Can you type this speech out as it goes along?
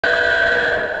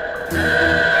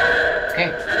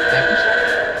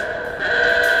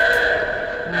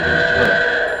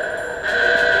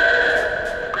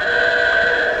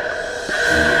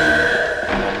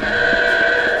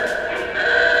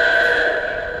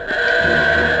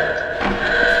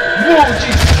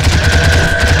jeez!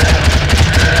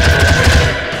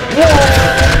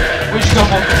 Whoa! Where'd you go,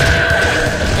 Bob?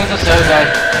 I think that's the other guy.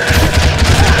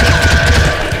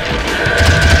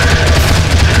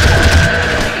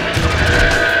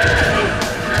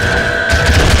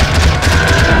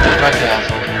 Back the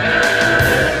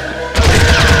asshole.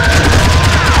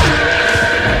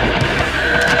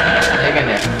 Hang in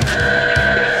there.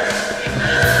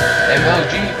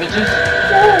 MLG, bitches.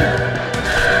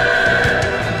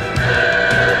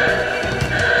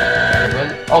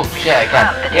 Oh shit, I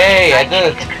got. Yay, I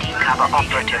did it. The deep cover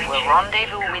operative will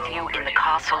rendezvous with you in the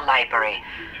castle library.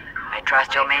 I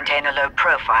trust you'll maintain a low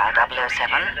profile,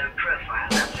 007.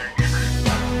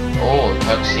 Oh,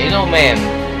 Tuxedo Man.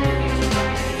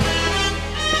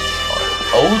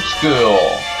 Old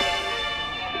school.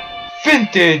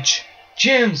 Vintage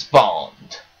James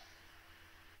Bond.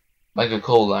 Like a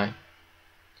coal line.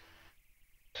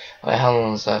 Alright, how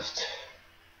long is left?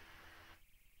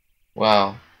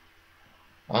 Wow.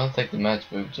 I don't think the match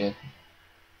moved yet.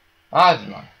 I don't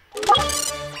know.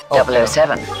 Oh,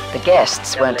 007. The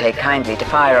guests won't take kindly to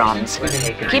firearms.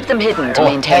 Keep them hidden to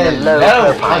maintain a low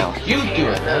profile. How you do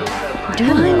it, huh? Do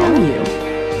I know you?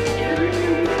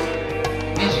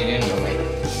 Yes, you do know me.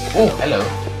 Oh, hello.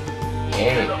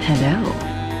 Hey. Hello.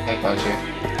 Hey, coach here.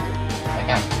 I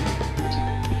can.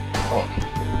 Oh.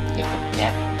 Yeah.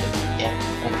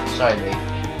 Oh, sorry,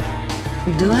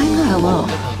 mate. Do I know? Hello.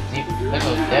 Look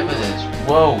how deep it is.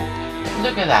 Whoa.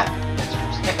 Look at that.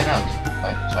 It's sticking out.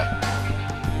 Right, sorry.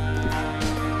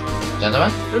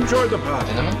 Gentlemen? Enjoy the party.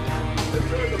 Gentlemen?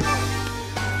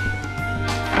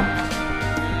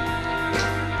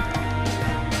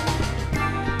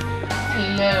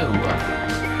 Hello. Look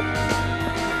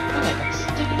at that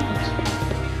sticking out.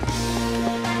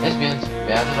 Lesbians,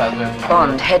 bear the bathroom.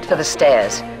 Bond, head for the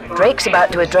stairs. Drake's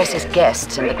about to address his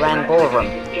guests in the grand ballroom.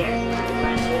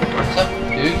 What's up,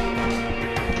 dude?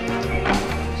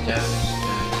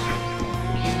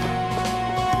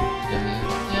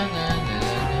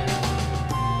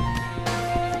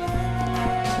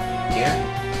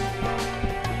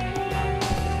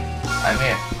 I'm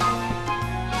here.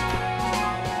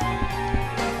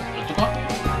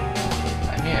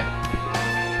 I'm here.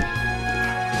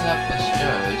 Up the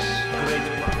stairs.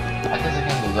 I guess I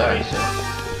can go there, so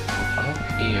I'm up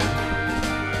here.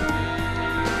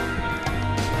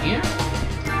 Here?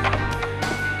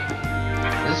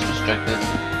 This is restricted.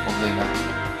 Hopefully not.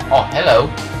 Oh, hello!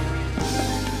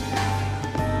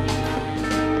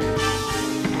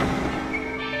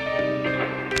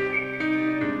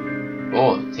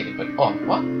 Oh, take it back. Oh,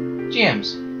 what?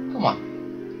 James, come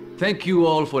on. Thank you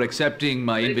all for accepting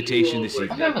my invitation this I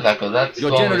evening. remember that girl. That's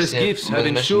Your generous gifts have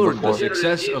ensured the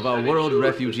success of our World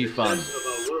Refugee Fund.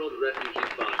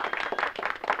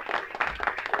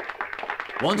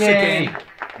 Once again,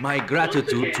 my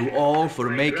gratitude to all for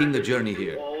making the journey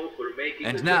here.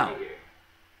 And now,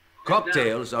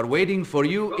 cocktails are waiting for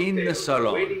you in the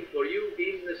salon.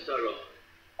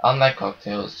 Unlike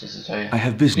cocktails, just to tell you. I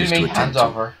have business to attend hands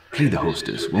off to. her. Play the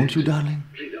hostess, won't you, darling?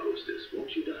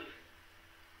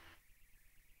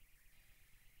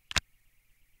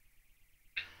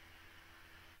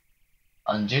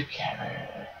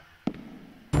 Undercover.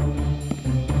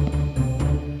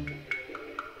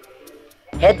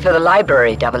 Head for the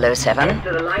library, 007.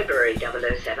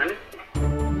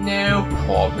 No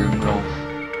problem, Rolf.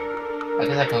 I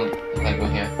guess I can go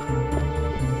here.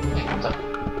 Hey, what's up?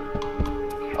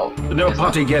 Oh, No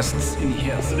party guests in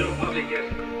here.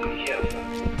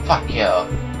 Fuck you.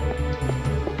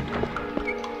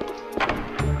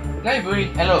 Hey, booty.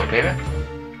 Hello, baby.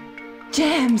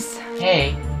 James.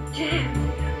 Hey.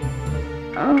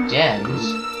 James?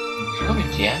 She call me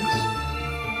James?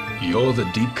 You're the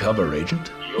deep cover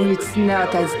agent? It's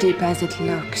not as deep as it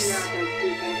looks.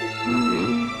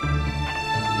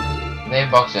 Name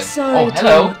box in. Sorry Oh,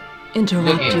 hello. to interrupt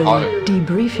Looking your hotter.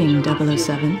 debriefing,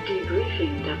 007.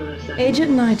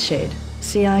 Agent Nightshade,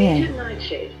 CIA.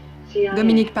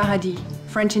 Dominique Paradis,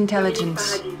 French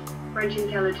intelligence.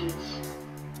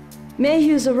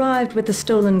 Mayhew's arrived with the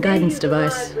stolen guidance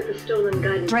device.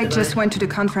 Drake just went to the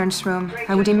conference room.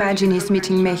 I would imagine he's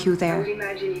meeting Mayhew there.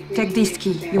 Take this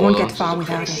key. You won't get far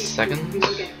without it. Seconds.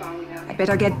 I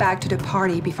better get back to the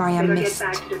party before I am missed.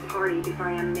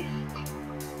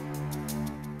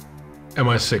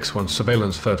 MI6 wants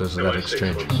surveillance photos of that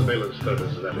exchange.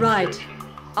 Right.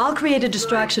 I'll create a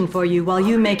distraction for you while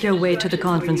you make your way to the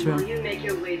conference room.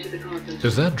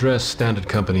 Does that dress standard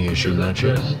company issue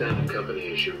Nightshade?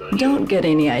 Don't get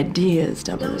any ideas,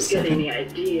 007.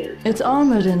 It's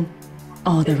armored in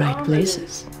all the right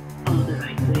places.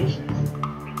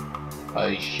 Are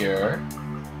you sure?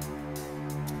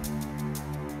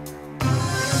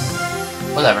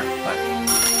 Whatever.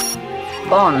 Right.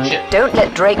 Bond, Shit. don't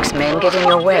let Drake's men get in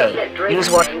your way. Use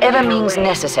whatever means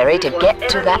necessary to get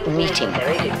to that meeting. No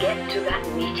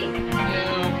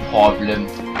problem.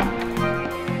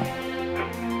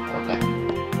 Okay.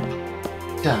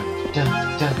 Dun dun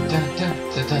dun dun dun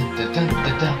dun dun dun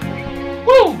dun dun.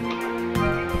 Woo!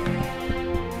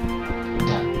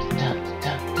 Dun dun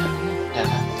dun dun dun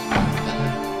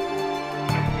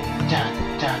dun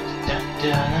dun dun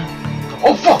dun.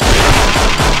 Oh fuck!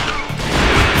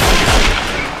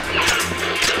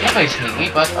 Not very sneaky,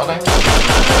 but okay.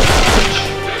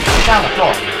 Get down the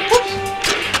floor. Whoops!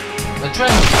 The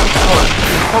train is good.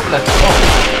 It's probably left. Oh.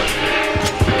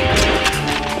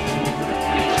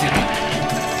 Excuse me.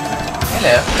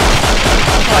 Hello.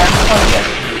 Hi, I'm sorry again.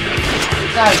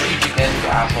 Die, you again, you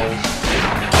assholes.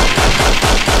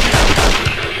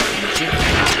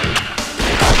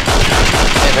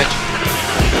 Hey, bitch.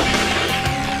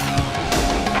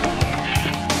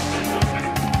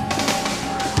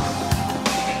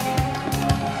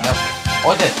 Nope. Oh,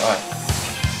 I did. Alright.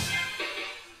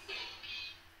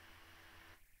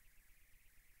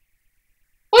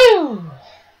 Woo!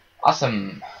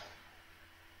 Awesome.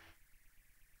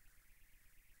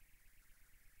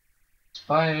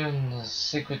 Spy in the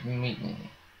secret meeting.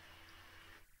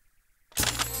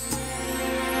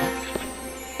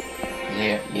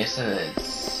 Yeah, yes it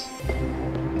is.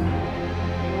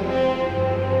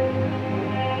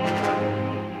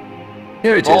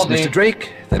 Here it is, Baldy. Mr.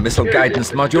 Drake. The missile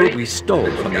guidance module we stole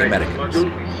from the Americans.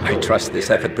 I trust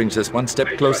this effort brings us one step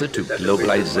closer to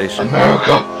globalization.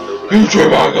 America! You treat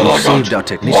America We've like saved a our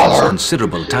technicians water.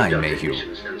 considerable time, Mayhew.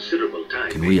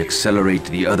 Can we accelerate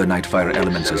the other Nightfire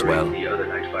elements as well?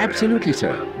 Absolutely,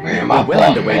 sir. Me and my We're well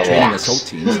underway bomb training relax. assault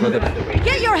teams for the...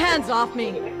 Get your hands off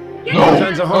me! No,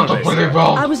 Turns are not the hard, bloody I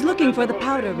bomb. was looking for the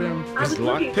powder room. This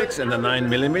lockpicks and the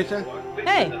 9mm?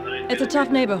 Hey, it's a tough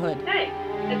neighborhood.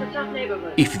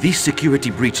 If this security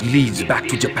breach leads back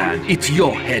to Japan, it's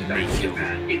your head,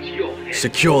 Mayhew.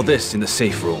 Secure this in the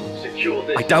safe room.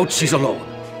 I doubt she's alone.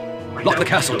 Lock the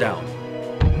castle down.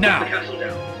 Now!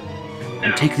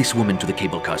 And take this woman to the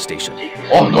cable car station.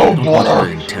 Oh no, Don't water! let her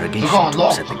interrogation God, to lock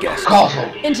upset the guests.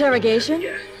 castle. Interrogation?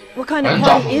 What kind of And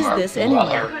party double is mark this anyway?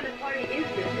 water.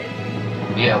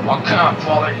 Yeah, what kind of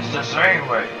party is this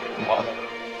anyway? Mother.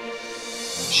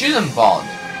 Shoot him, Bond.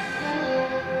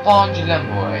 Bond, you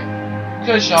boy.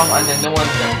 Kill him, and then no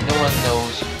one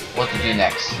knows what to do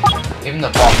next. Even the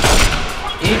boss.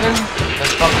 Even the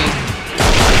fucking.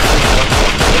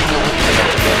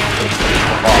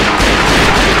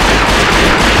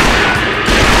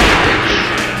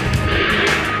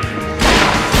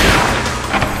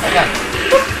 Again.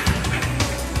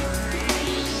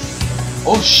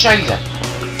 Oh, Scheiße!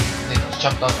 They just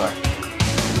jumped over.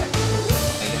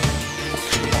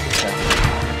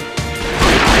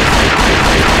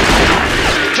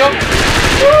 Jump!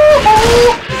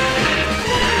 Woohoo!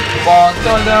 Bon,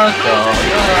 da, da, da,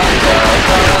 da, da, da,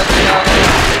 da.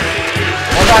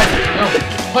 Oh, die! No!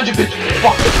 Punch it, bitch!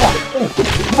 Fuck! Fuck! Oh!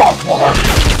 Come on, water!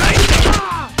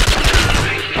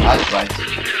 That's right.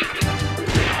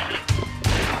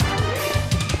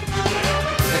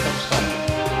 Pick up stone.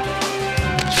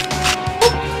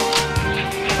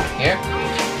 Here.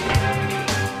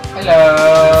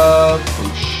 Hello!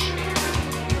 Push.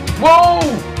 Whoa!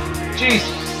 Jeez!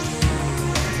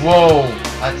 Whoa!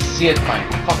 I see it my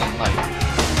fucking life.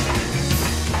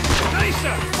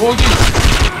 Whoa, jeez!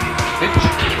 Bitch!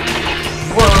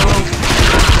 Whoa!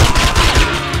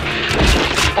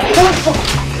 Oh, fuck!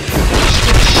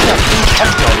 Shit!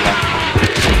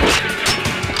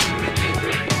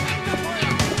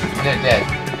 They're dead.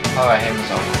 Alright, him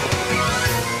is over.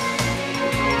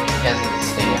 He hasn't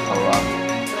stayed here for a while.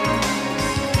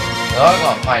 They're all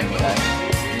gonna find me, right?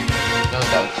 No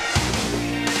doubt.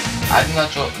 I'm not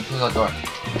sure through the door.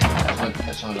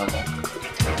 That's what there.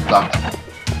 Locked.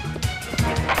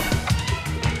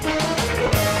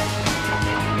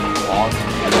 On.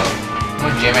 Come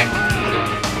on, Jimmy.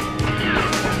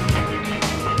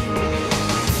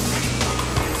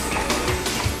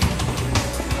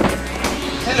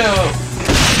 Hello,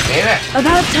 baby.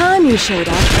 About time you showed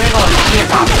up. Hang on, shit,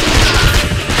 man.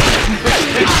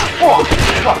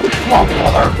 Come on,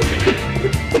 brother.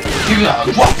 Give me that.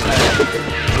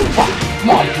 Come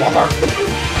on, brother.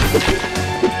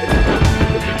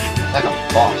 Like a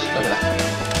boss. Look at that.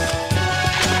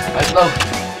 Hello.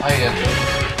 How you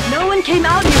doing? No one came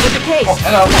out here with the case. Oh,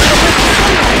 hello.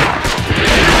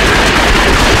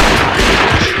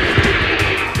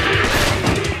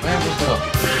 Where was the door?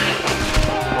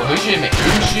 Well, who's shooting me?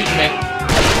 Who's shooting me?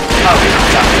 Oh,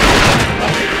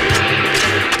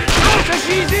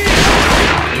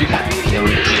 you can't kill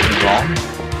James Bond.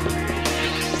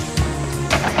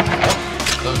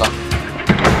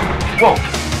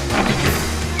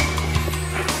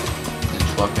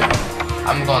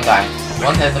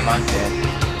 One hit of my dead.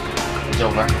 It's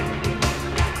over.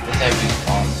 Let's have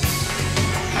respawn.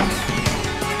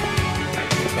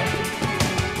 Okay.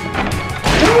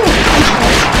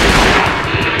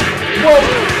 Whoa!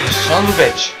 Son of a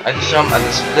bitch. I just jumped at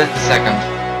the split second.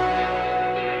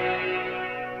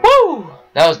 Woo!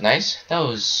 That was nice. That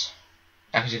was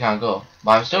actually kind of cool.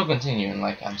 But I'm still continuing.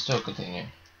 I'm still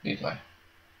continuing. Either way.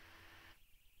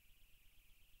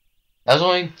 That was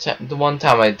only the one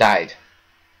time I died.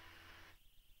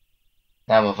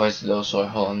 Now my voice is a little sore.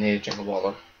 Hold on, I need a drink of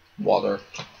water.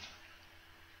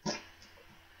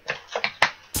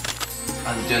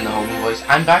 I'm doing the homie voice.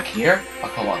 I'm back here. Oh,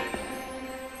 come on.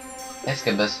 Let's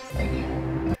skip this. Thank you.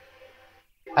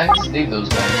 I can just leave those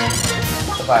guys.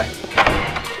 Bye-bye.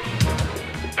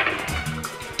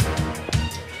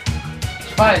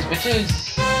 Surprise, bitches!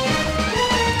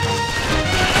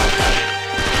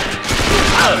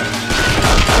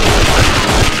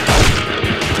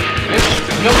 Bitch,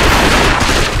 no!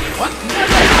 What?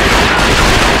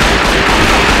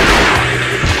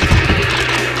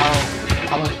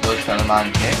 How much blood can a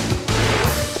man take?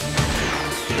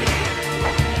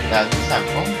 Yeah, this time,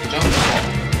 jump.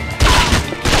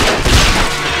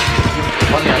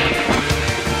 One young.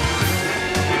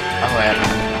 I'm aware.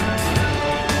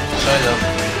 Straight up.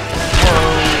 Whoa.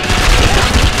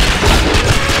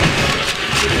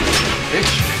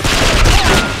 Bitch.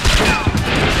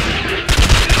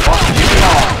 What do you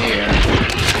want here?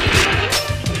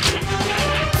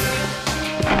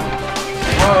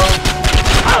 Whoa.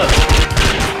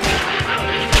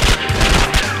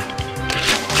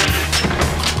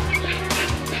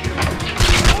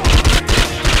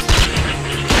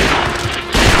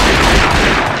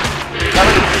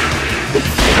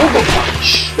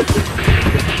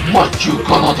 What you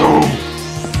gonna do?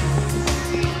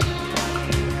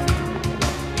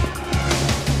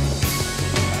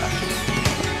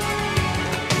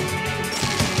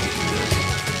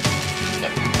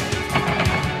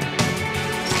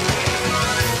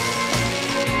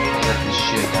 Let this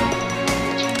shit down.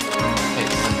 Hey,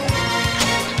 simple.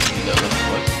 You got little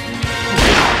voice.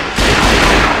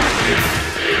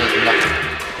 There's nothing.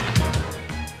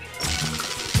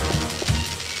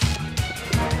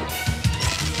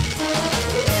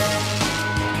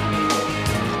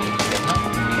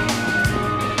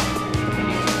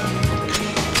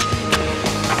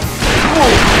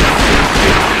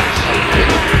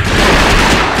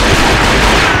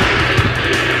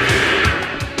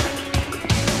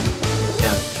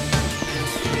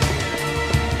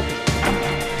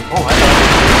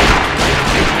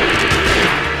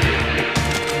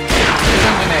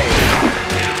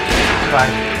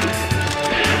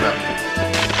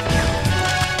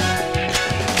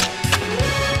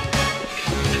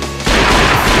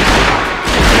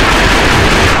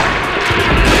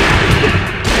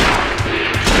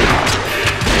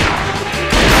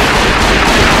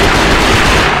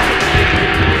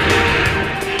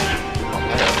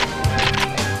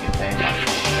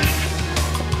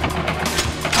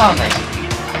 Oh, nice.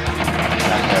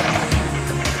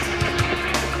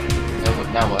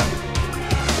 Now what?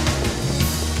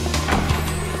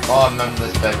 Oh, I remember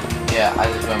this bit. Yeah, I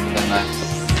just remember the next.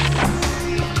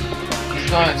 He's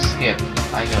going to skip.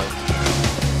 I know.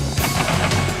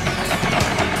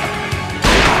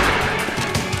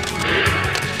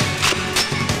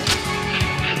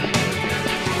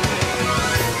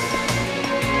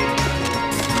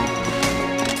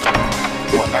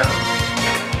 Whatever.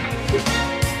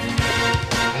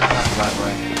 Right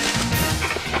way.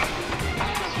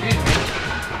 Excuse me.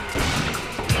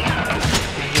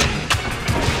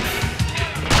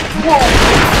 Whoa!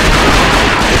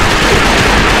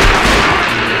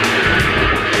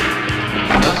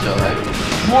 You're still alive.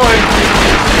 Boy!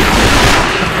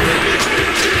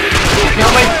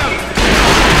 Kill me!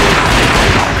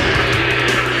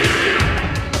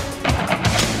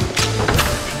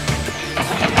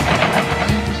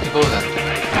 I'm supposed to go then.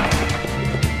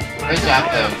 Where's the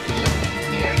after?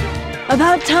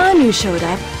 About time you showed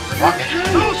up. Rocket.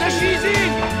 She's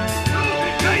in!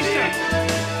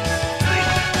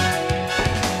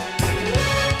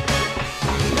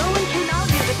 No one came out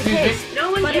here with the case.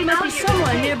 But it must be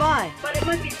somewhere nearby.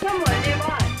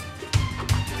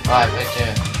 Oh, I bet you.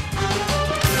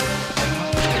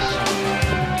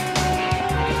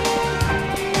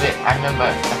 Wait, I remember. I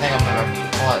think I remember.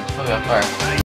 Hold on, it's probably up first.